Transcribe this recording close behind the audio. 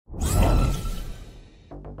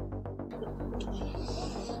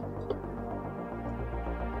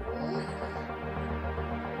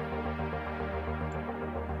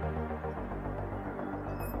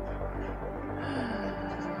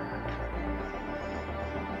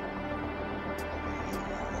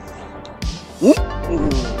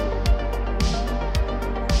Mm.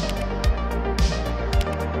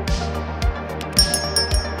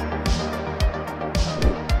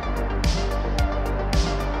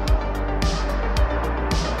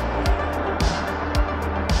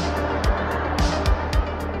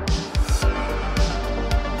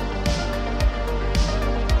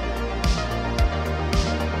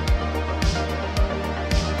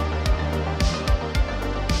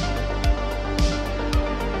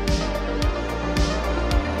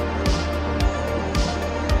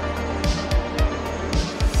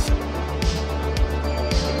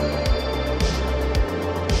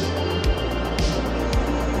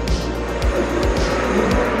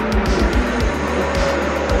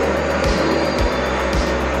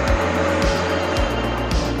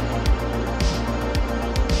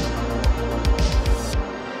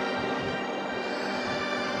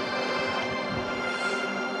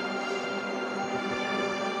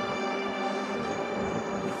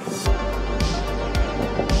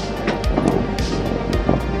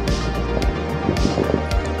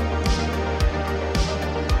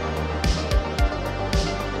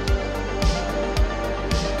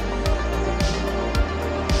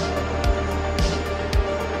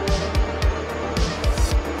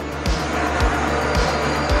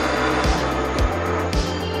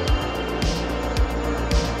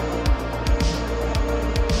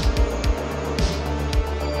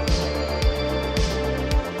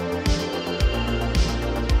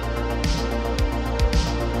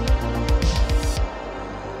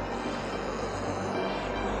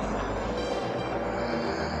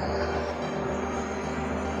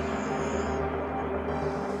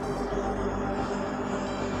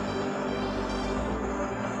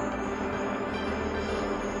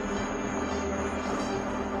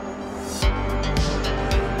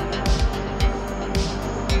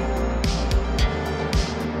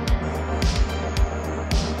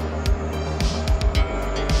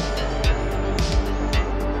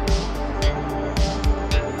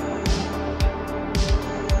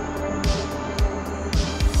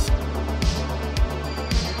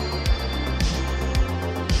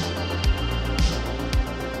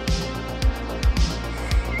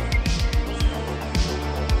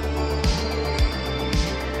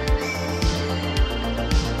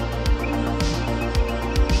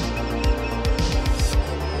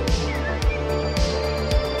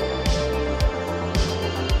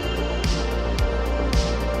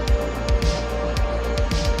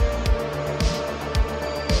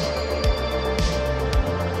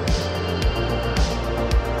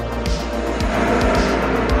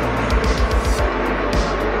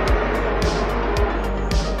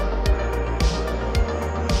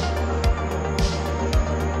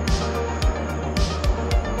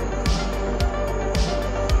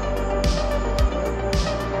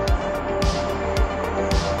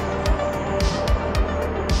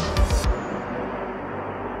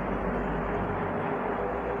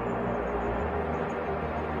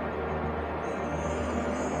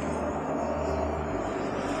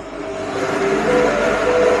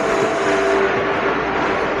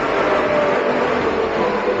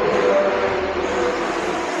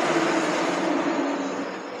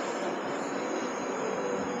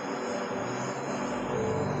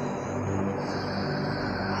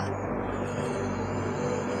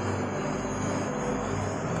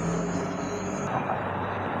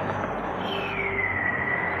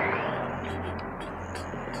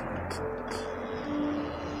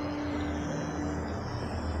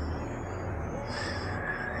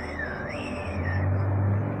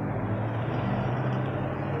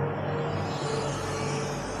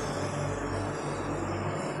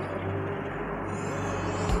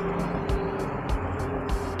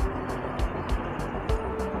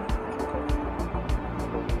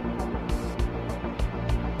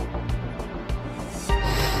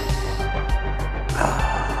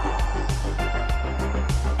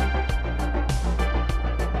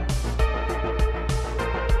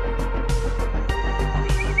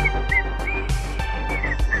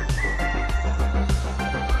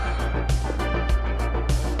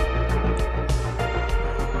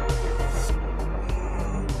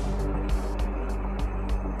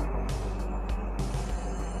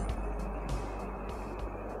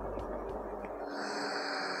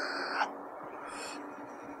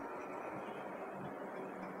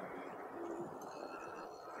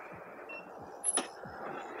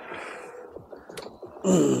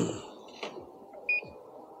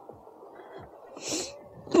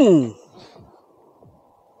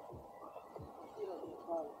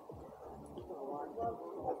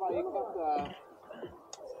 That's why you kept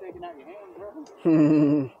sticking out your hand, bro.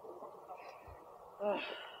 Mm.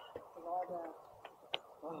 All that.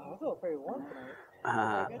 still afraid of one tonight.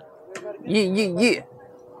 Yeah.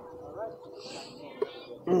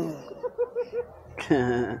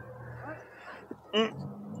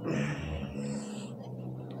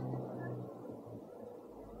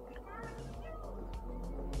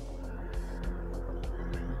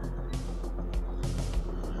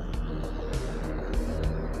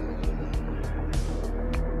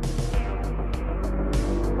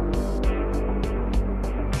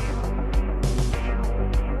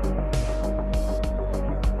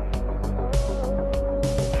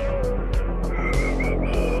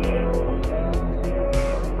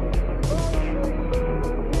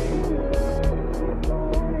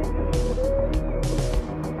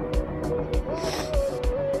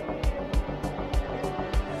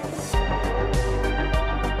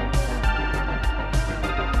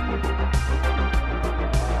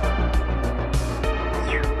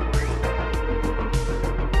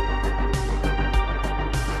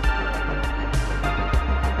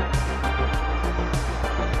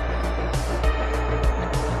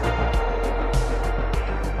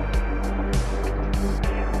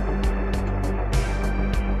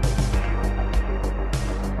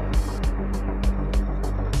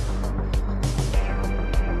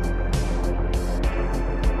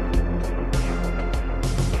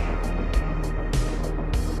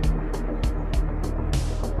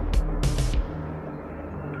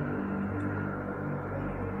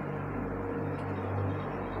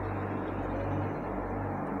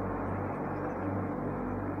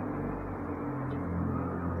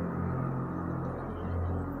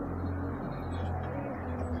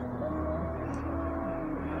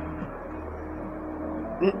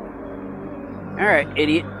 All right,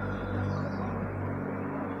 idiot.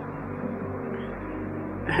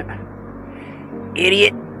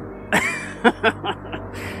 Idiot.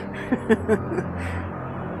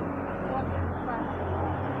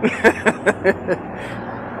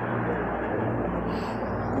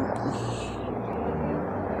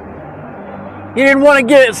 You didn't want to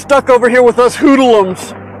get stuck over here with us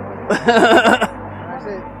hoodlums. I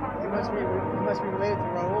said, you must be related to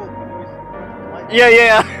Raul.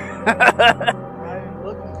 Yeah. I didn't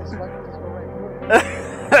look at this fucking just go right through it.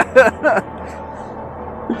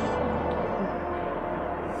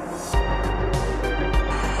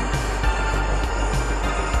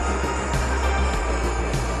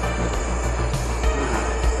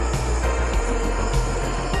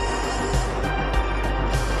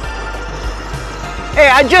 Hey,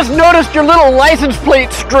 I just noticed your little license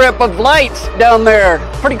plate strip of lights down there.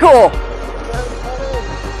 Pretty cool.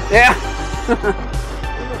 Yeah.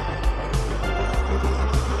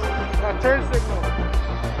 Turn signal.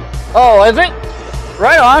 Oh, is it?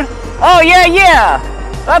 Right on. Oh, yeah.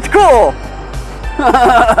 That's cool.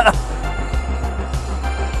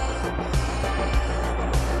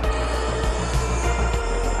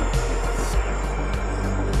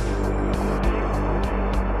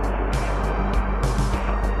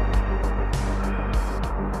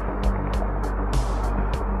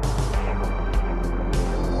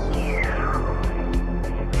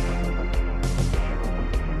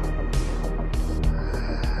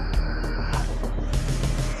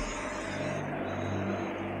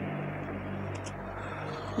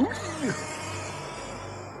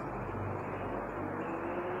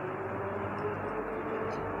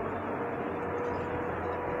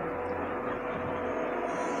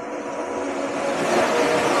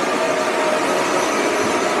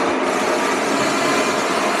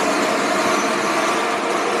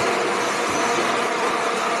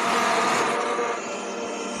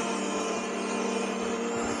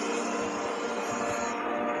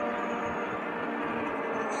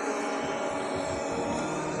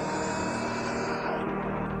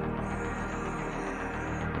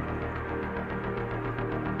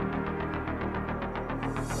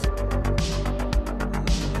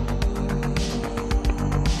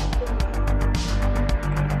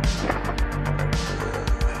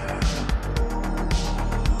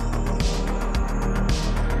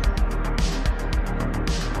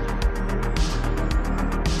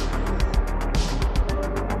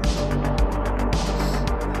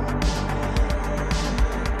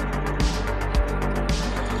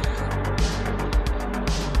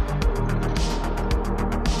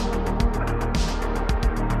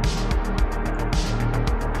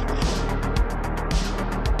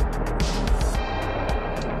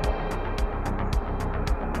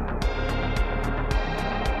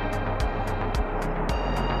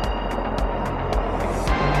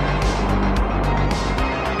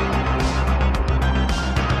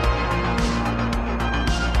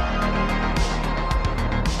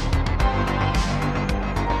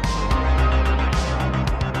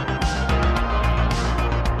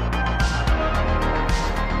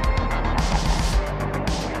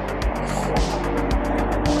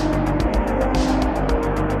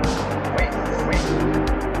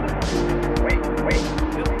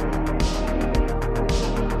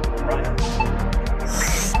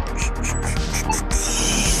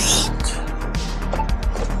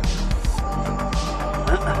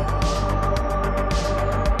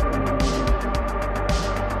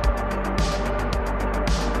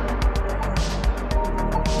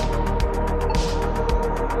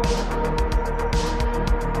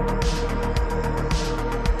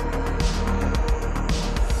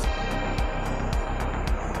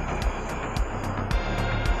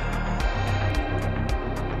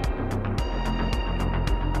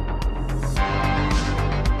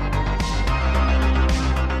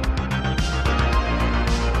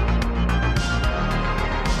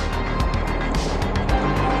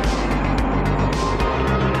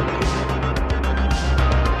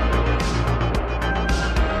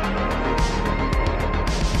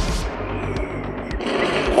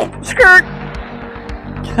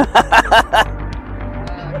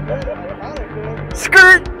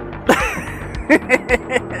 Skirt!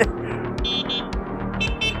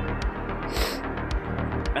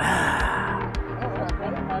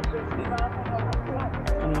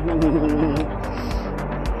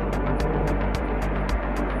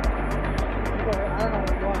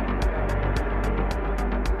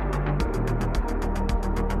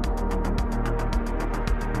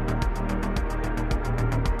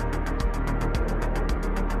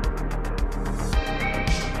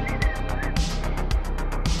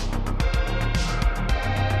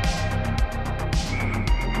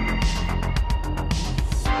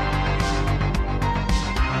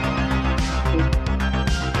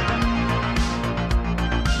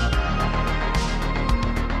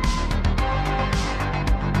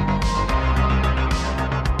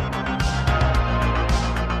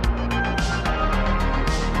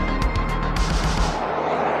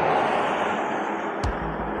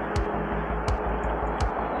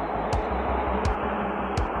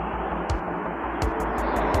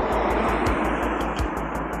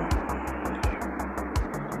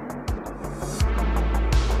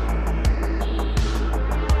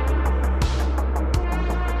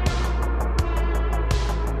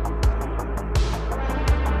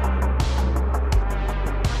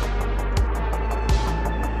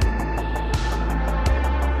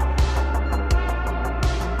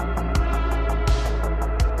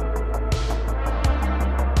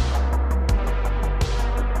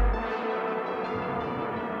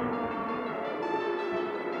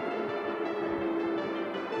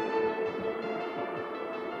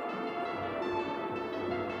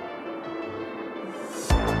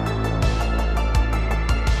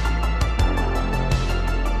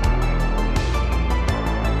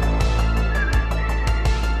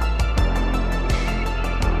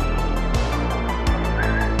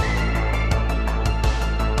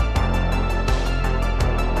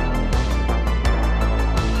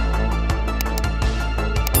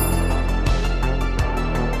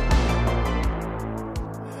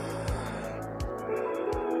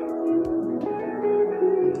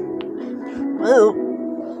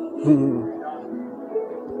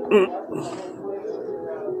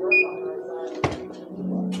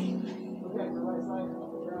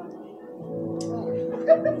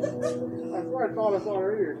 I swear I thought I saw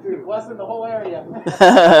her ear too. Blessing the whole area.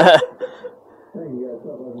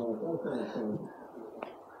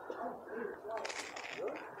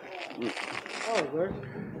 Oh, good.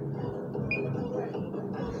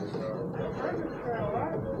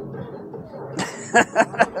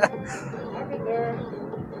 I'll get there.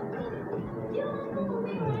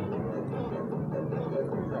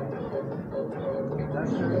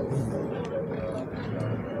 That's true.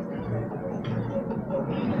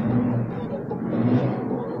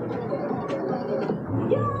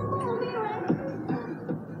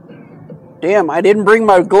 Damn, I didn't bring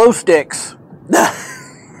my glow sticks.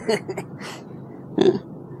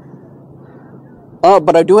 Oh,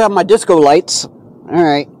 but I do have my disco lights. All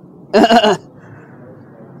right.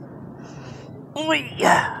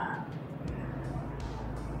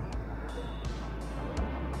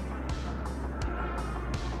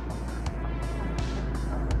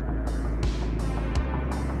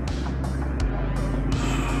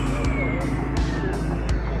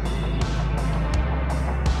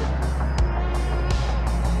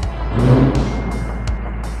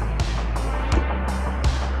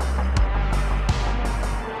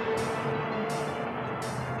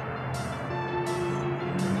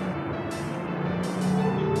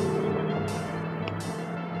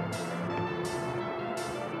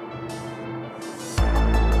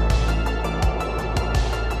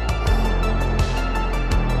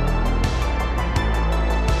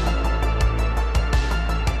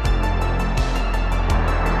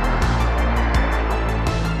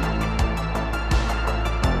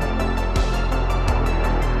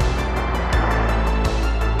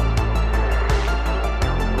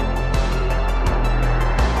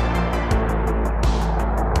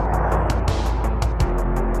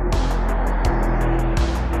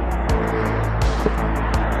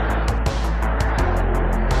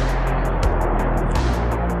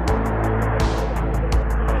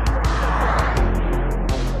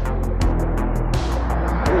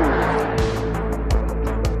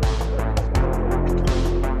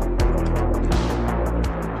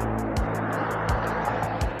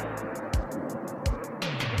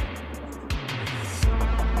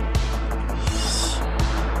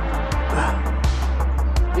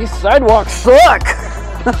 These sidewalks suck.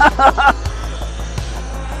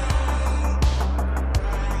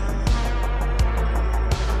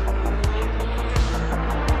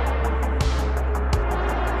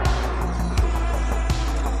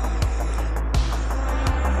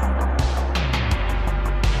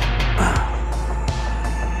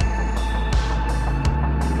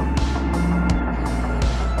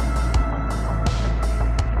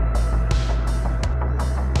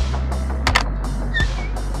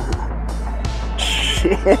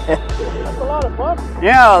 That's a lot of fun.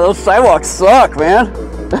 Yeah, those sidewalks suck, man.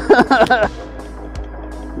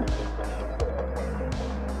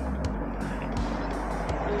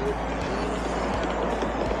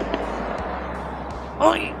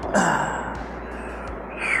 Oy.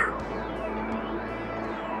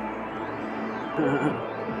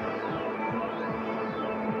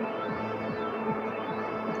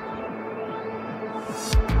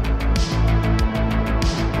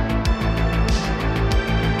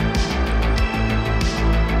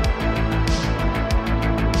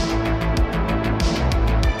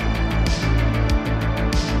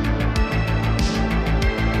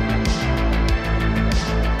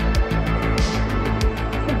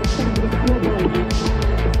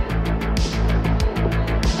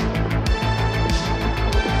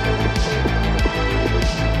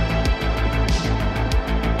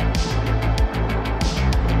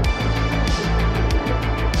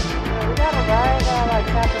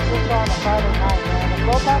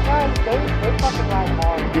 They fucking ride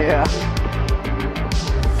hard. Yeah.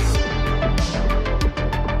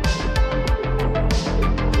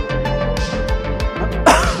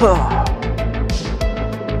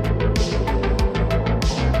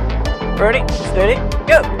 Ready, steady,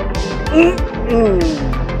 go.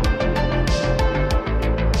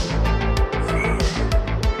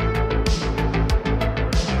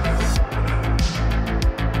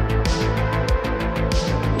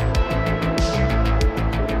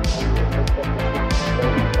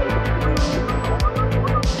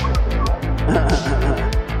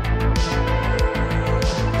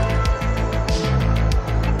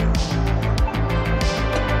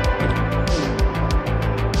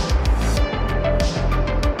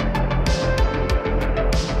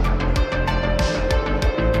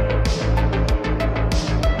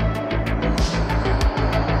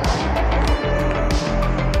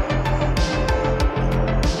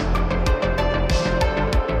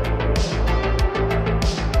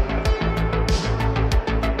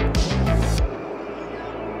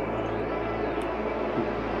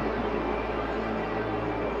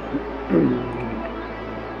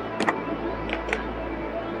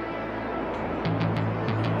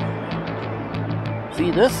 See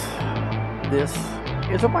this? This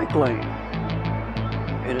is a bike lane.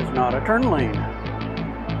 It is not a turn lane,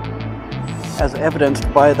 as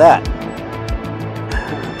evidenced by that.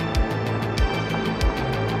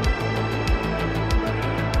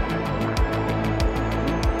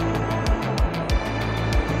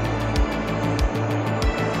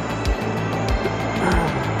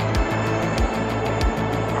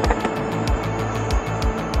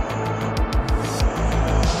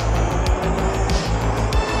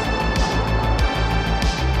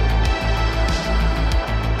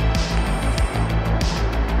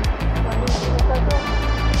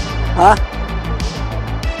 Huh?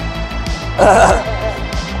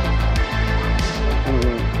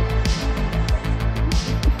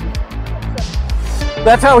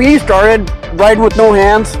 That's how he started, riding with no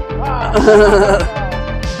hands.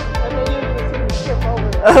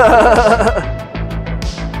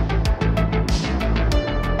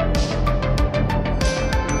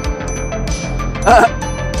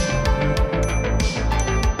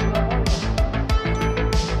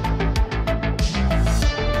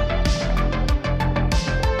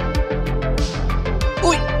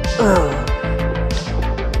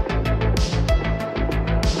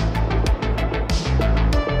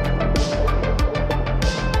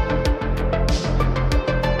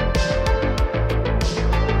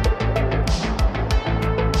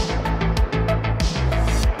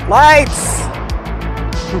 Lights!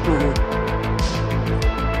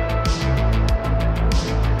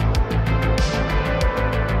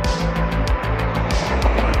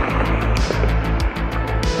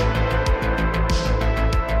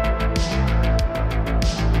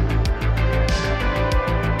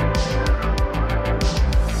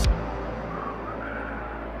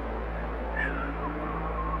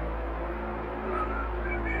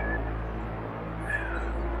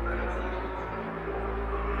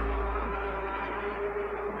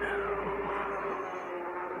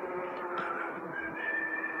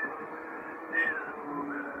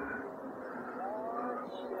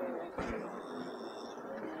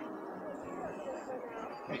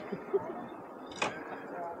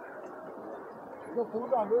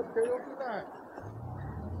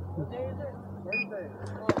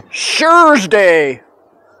 Shersday.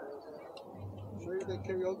 Thursday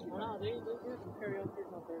karaoke. Wow, they do some karaoke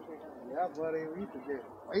on Thursday. Yeah, buddy, we used to get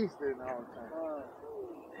wasted all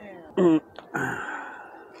the time.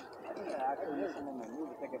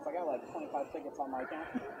 I got like 25 tickets on my account.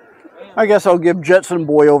 I guess I'll give Jetson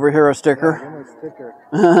Boy over here a sticker. Yeah, give me a sticker.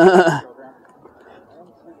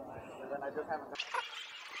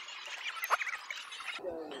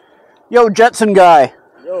 Yo, Jetson guy.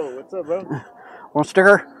 Yo, what's up, bro? Want a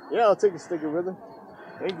sticker? Yeah, I'll take a sticker, brother.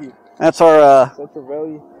 Thank you. That's our Central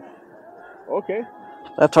Valley. Okay.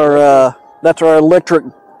 That's our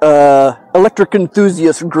electric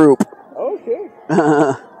enthusiast group. Okay.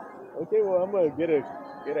 Okay, well I'm gonna get a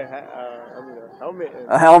helmet.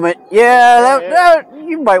 A helmet. Yeah, that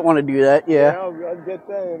you might want to do that. Yeah. I'll get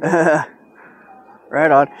that.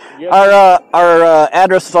 Right on. Yeah. Our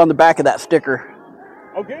address is on the back of that sticker.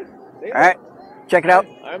 Okay. All right. Check it out.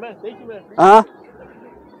 All right, man. Thank you, man.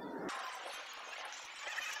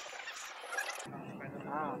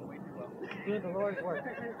 Doing the Lord's work.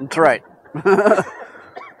 That's right. You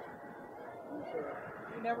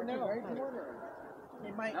never know.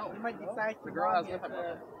 You might decide to get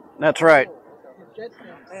That's right.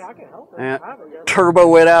 Hey, I can help Yeah.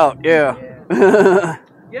 Turbo it out. Yeah.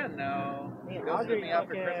 Yeah, no. She goes with me out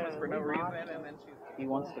for Christmas for no reason, and then he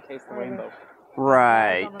wants to taste the rainbow.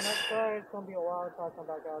 Right. On the next day, it's gonna be a while until I come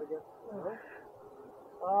back out again.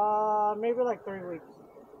 Maybe like 3 weeks.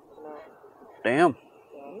 No. Damn.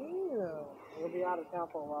 Yeah. We'll be out of town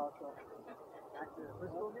for a while, so. Back to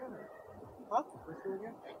Fresno again? Huh? Fresno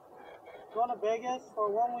again? Going to Vegas for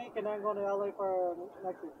 1 week and then going to LA for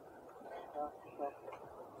next week. So.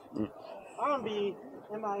 I'm gonna be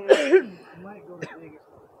in my might go to Vegas.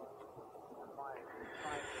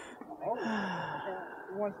 Oh,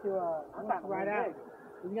 he wants to ride out.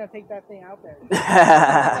 He's gonna take that thing out there.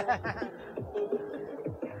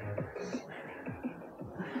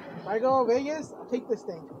 If I go to Vegas, I'll take this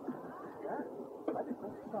thing.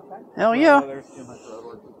 Hell yeah. There's too much road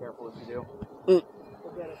work. Be careful what you do.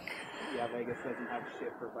 Yeah, Vegas doesn't have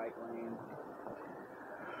shit for bike lanes.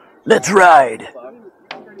 Let's ride.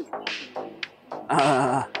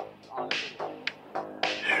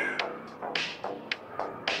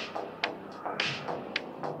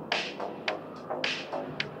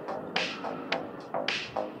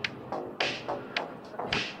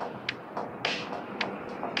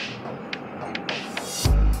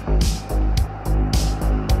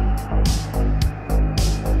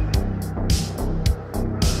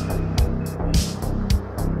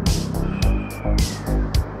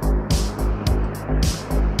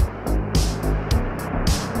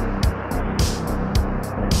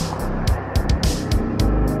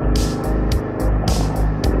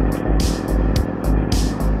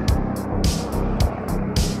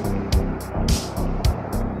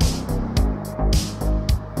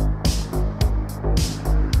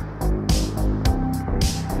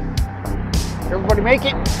 Everybody make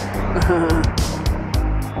it?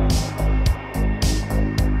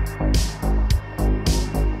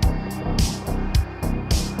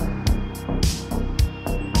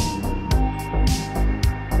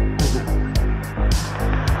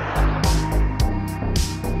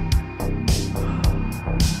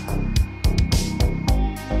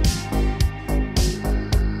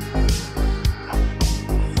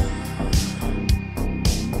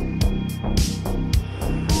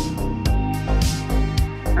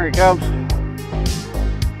 There he comes.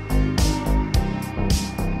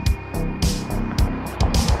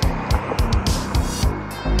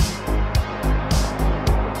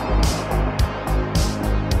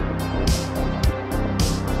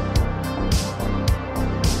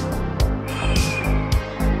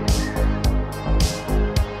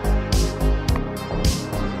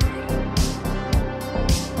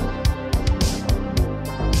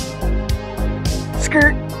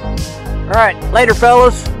 Skirt. All right, later,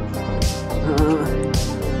 fellas.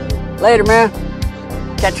 Later, man.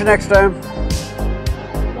 Catch you next time.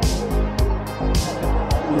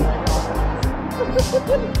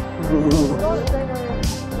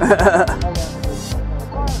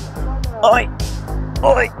 Oi,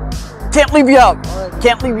 oi! Can't leave you out.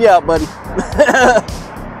 Can't leave you out, buddy.